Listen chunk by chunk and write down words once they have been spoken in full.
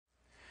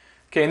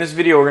Okay, in this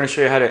video we're going to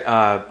show you how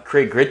to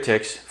create grid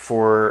ticks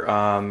for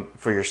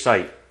your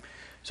site.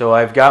 So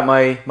I've got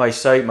my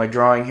site, my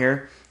drawing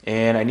here,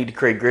 and I need to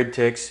create grid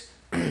ticks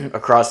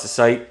across the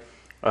site.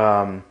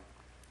 And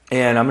I'm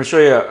going to show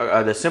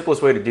you the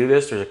simplest way to do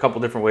this. There's a couple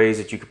different ways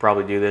that you could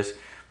probably do this.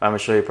 But I'm going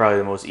to show you probably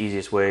the most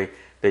easiest way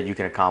that you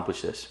can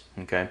accomplish this.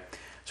 Okay.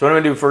 So what I'm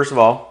going to do first of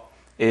all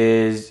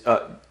is,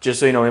 just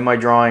so you know, in my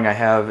drawing I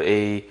have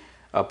a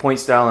point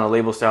style and a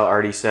label style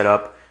already set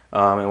up.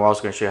 And we're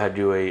also going to show you how to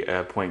do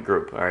a point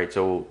group. All right,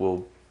 so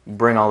we'll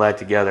bring all that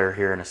together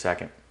here in a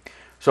second.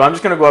 So I'm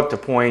just going to go up to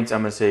points.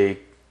 I'm going to say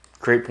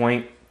create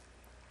point.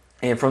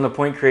 And from the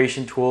point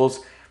creation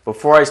tools,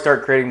 before I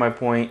start creating my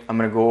point, I'm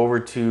going to go over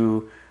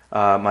to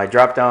my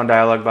drop down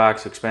dialog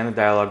box, expand the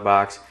dialog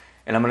box,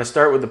 and I'm going to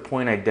start with the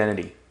point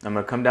identity. I'm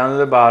going to come down to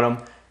the bottom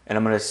and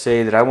I'm going to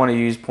say that I want to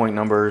use point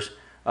numbers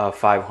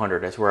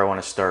 500. That's where I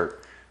want to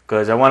start,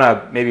 because I want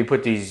to maybe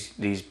put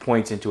these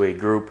points into a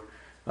group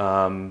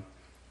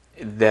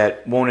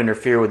that won't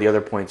interfere with the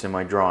other points in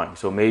my drawing.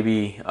 So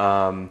maybe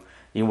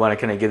you want to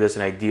kind of give this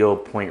an ideal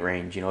point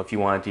range. You know, if you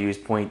wanted to use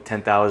point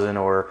 10,000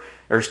 or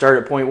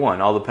start at point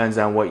 1, all depends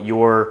on what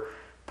your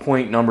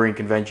point numbering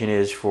convention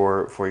is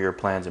for your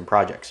plans and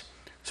projects.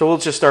 So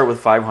let's just start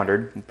with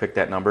 500 and pick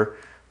that number.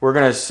 We're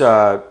going to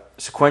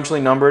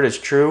sequentially number it as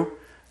true,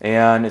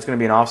 and it's going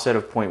to be an offset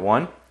of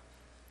 0.1.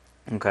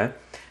 Okay.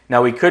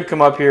 Now we could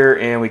come up here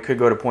and we could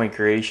go to point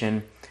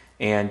creation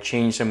and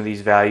change some of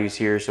these values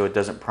here so it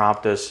doesn't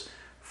prompt us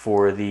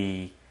for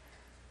the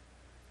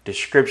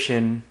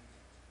description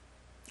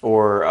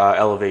or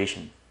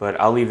elevation, but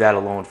I'll leave that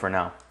alone for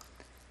now.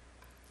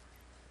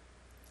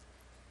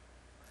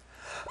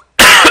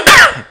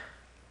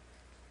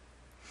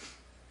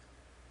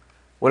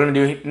 What I'm going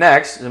to do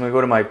next is I'm going to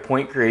go to my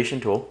point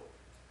creation tool,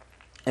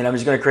 and I'm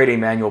just going to create a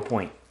manual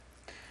point.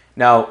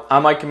 Now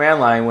on my command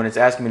line, when it's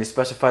asking me to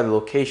specify the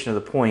location of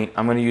the point,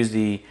 I'm going to use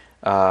the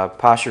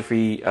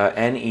apostrophe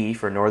NE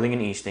for northing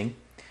and easting,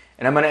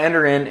 and I'm going to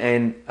enter in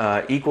an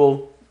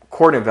equal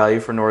coordinate value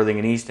for northing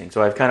and easting.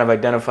 So I've kind of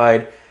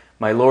identified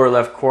my lower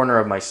left corner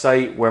of my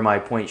site where my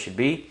point should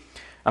be.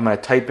 I'm going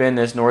to type in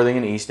this northing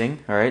and easting.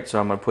 All right, so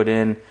I'm going to put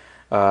in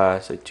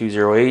say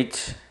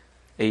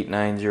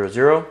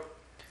 208.8900.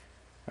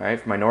 All right,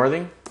 for my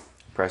northing,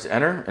 press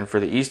enter, and for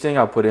the easting,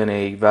 I'll put in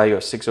a value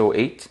of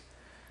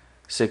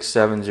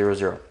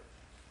 608.6700.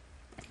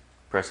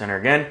 Press enter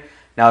again.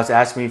 Now it's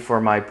asking me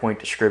for my point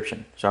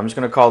description. So I'm just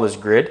going to call this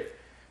grid.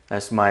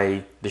 That's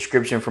my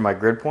description for my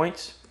grid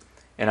points.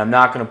 And I'm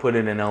not going to put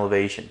it in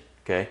elevation.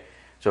 Okay,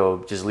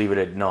 so just leave it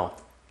at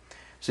null.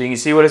 So you can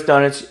see what it's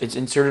done. It's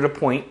inserted a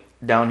point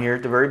down here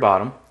at the very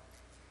bottom.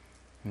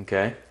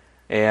 Okay,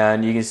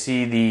 and you can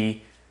see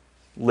the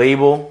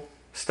label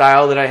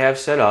style that I have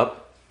set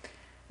up.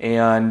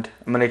 And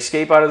I'm going to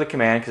escape out of the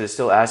command because it's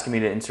still asking me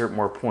to insert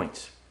more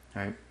points.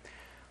 All right.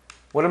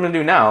 What I'm going to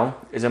do now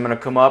is I'm going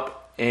to come up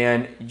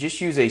and just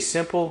use a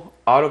simple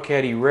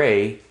AutoCAD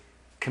array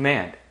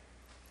command.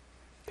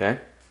 Okay.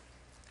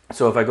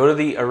 So if I go to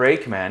the array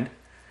command,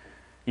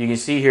 you can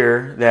see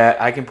here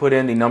that I can put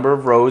in the number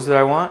of rows that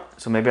I want.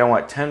 So maybe I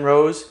want 10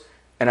 rows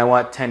and I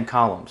want 10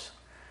 columns.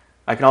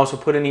 I can also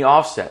put in the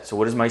offset. So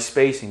what is my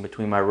spacing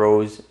between my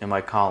rows and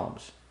my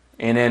columns?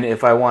 And then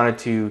if I wanted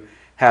to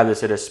have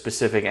this at a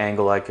specific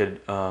angle, I could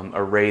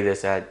array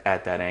this at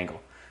that angle.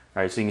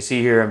 All right, so you can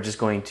see here I'm just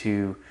going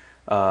to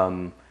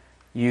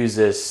use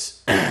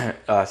this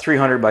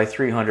 300 by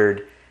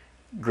 300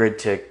 grid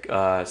tick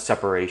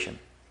separation.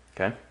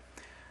 Okay,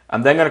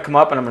 I'm then going to come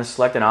up and I'm going to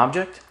select an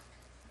object.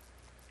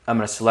 I'm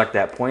going to select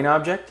that point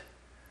object.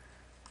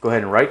 Go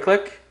ahead and right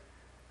click,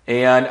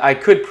 and I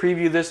could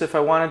preview this if I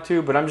wanted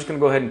to, but I'm just going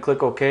to go ahead and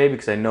click OK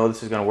because I know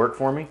this is going to work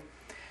for me.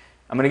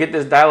 I'm going to get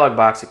this dialog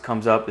box that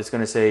comes up. It's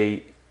going to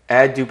say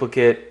add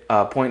duplicate,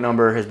 point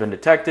number has been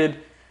detected.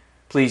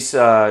 Please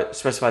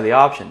specify the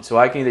option. So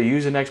I can either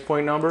use the next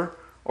point number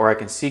or I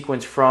can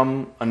sequence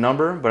from a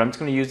number, but I'm just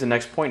going to use the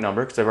next point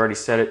number because I've already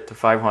set it to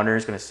 500.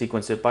 It's going to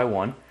sequence it by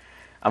 1.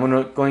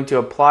 I'm going to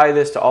apply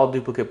this to all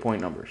duplicate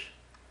point numbers.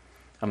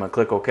 I'm going to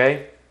click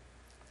OK.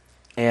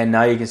 And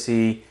now you can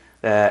see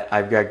that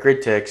I've got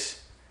grid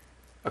ticks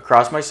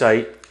across my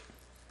site,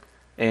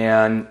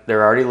 and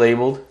they're already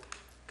labeled.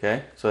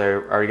 Okay, so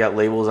they've already got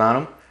labels on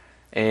them.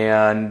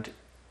 And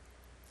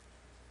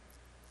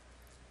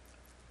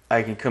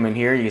I can come in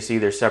here, you can see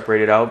they're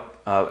separated out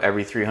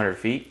every 300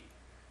 feet.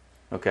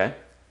 Okay,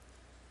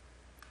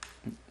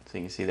 so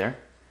you can see there.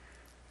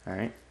 All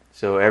right,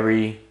 so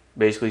every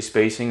basically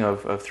spacing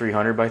of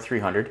 300 by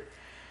 300.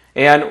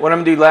 And what I'm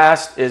going to do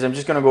last is I'm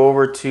just going to go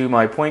over to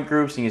my point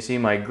groups. You can see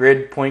my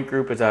grid point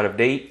group is out of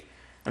date.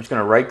 I'm just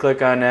going to right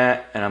click on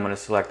that and I'm going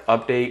to select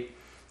update.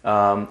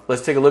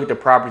 Let's take a look at the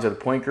properties of the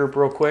point group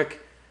real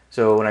quick.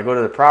 So when I go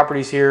to the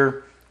properties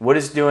here, what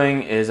it's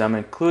doing is I'm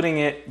including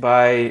it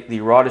by the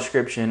raw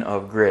description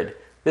of grid.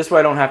 This way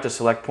I don't have to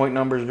select point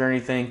numbers or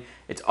anything.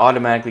 It's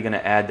automatically going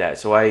to add that.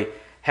 So I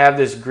have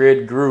this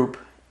grid group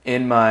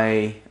in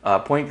my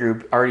point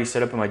group already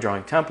set up in my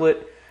drawing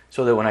template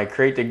so that when I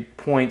create the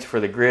points for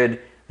the grid,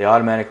 they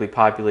automatically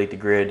populate the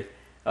grid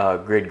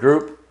grid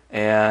group,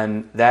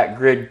 and that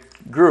grid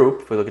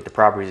group, if we look at the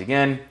properties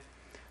again,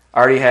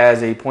 already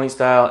has a point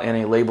style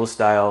and a label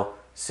style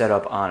set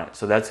up on it.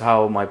 So that's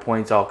how my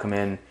points all come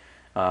in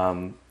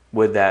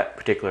with that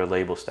particular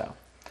label style.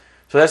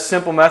 So that's a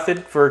simple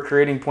method for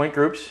creating point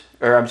groups,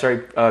 or I'm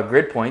sorry,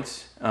 grid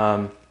points,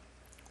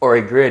 or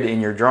a grid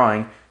in your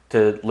drawing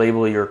to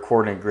label your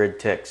coordinate grid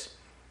ticks.